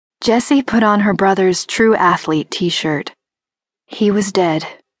Jessie put on her brother's True Athlete t-shirt. He was dead.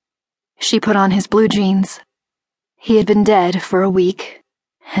 She put on his blue jeans. He had been dead for a week,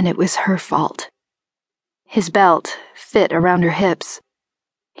 and it was her fault. His belt fit around her hips.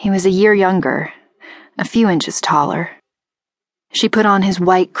 He was a year younger, a few inches taller. She put on his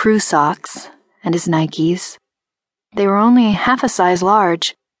white crew socks and his Nikes. They were only half a size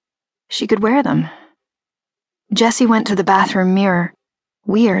large. She could wear them. Jessie went to the bathroom mirror.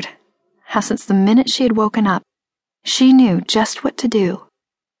 Weird, how since the minute she had woken up, she knew just what to do.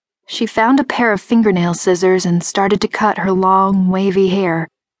 She found a pair of fingernail scissors and started to cut her long, wavy hair.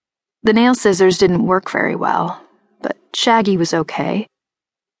 The nail scissors didn't work very well, but shaggy was okay.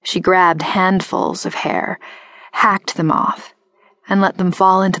 She grabbed handfuls of hair, hacked them off, and let them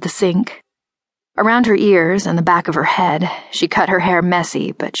fall into the sink. Around her ears and the back of her head, she cut her hair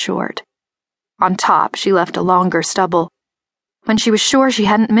messy but short. On top, she left a longer stubble. When she was sure she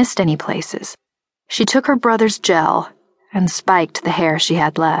hadn't missed any places, she took her brother's gel and spiked the hair she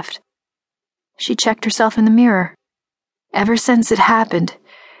had left. She checked herself in the mirror. Ever since it happened,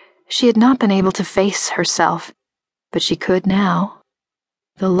 she had not been able to face herself, but she could now.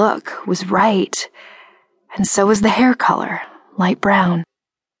 The look was right, and so was the hair color, light brown,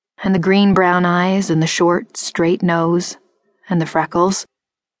 and the green-brown eyes and the short, straight nose, and the freckles.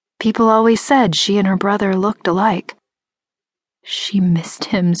 People always said she and her brother looked alike. She missed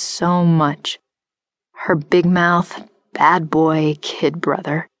him so much. Her big mouth, bad boy, kid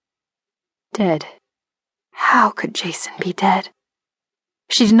brother. Dead. How could Jason be dead?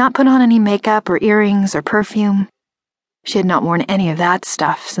 She did not put on any makeup or earrings or perfume. She had not worn any of that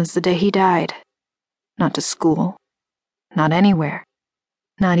stuff since the day he died. Not to school. Not anywhere.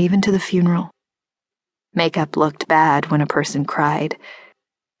 Not even to the funeral. Makeup looked bad when a person cried,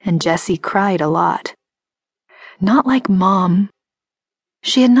 and Jessie cried a lot. Not like Mom.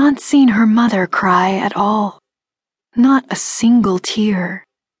 She had not seen her mother cry at all. Not a single tear.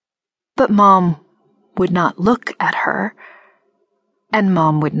 But Mom would not look at her, and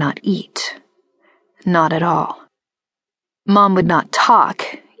Mom would not eat. Not at all. Mom would not talk,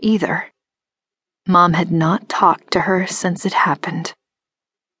 either. Mom had not talked to her since it happened.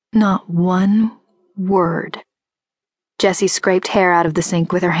 Not one word. Jessie scraped hair out of the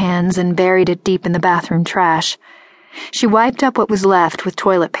sink with her hands and buried it deep in the bathroom trash. She wiped up what was left with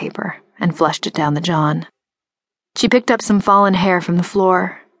toilet paper and flushed it down the john. She picked up some fallen hair from the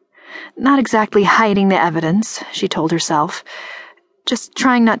floor. Not exactly hiding the evidence, she told herself, just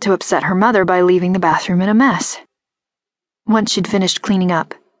trying not to upset her mother by leaving the bathroom in a mess. Once she'd finished cleaning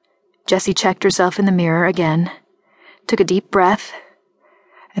up, Jessie checked herself in the mirror again, took a deep breath,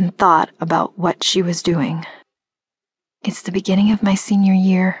 and thought about what she was doing. It's the beginning of my senior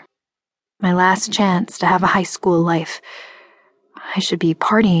year, my last chance to have a high school life. I should be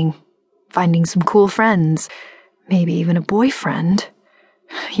partying, finding some cool friends, maybe even a boyfriend.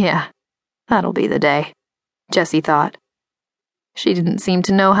 Yeah, that'll be the day, Jessie thought. She didn't seem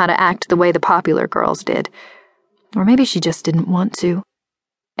to know how to act the way the popular girls did, or maybe she just didn't want to.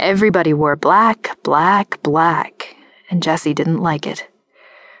 Everybody wore black, black, black, and Jessie didn't like it.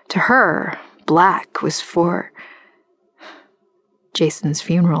 To her, black was for Jason's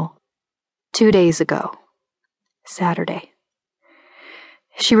funeral. 2 days ago. Saturday.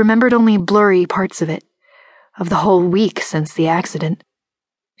 She remembered only blurry parts of it, of the whole week since the accident.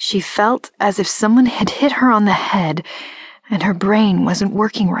 She felt as if someone had hit her on the head, and her brain wasn't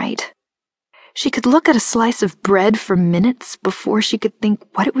working right. She could look at a slice of bread for minutes before she could think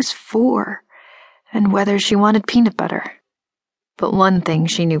what it was for, and whether she wanted peanut butter. But one thing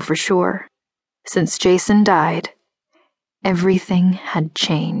she knew for sure. Since Jason died, everything had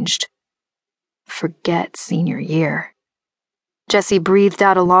changed. Forget senior year. Jessie breathed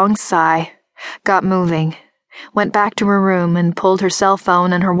out a long sigh, got moving, went back to her room and pulled her cell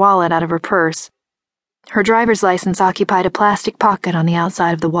phone and her wallet out of her purse. Her driver's license occupied a plastic pocket on the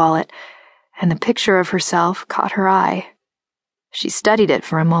outside of the wallet, and the picture of herself caught her eye. She studied it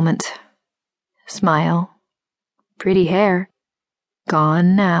for a moment. Smile. Pretty hair.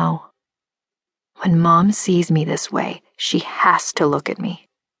 Gone now. When Mom sees me this way, she has to look at me.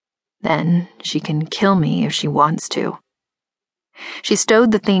 Then she can kill me if she wants to. She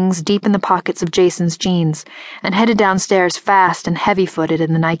stowed the things deep in the pockets of Jason's jeans and headed downstairs fast and heavy-footed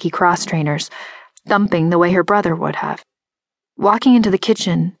in the Nike cross trainers, thumping the way her brother would have. Walking into the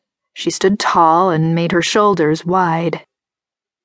kitchen, she stood tall and made her shoulders wide.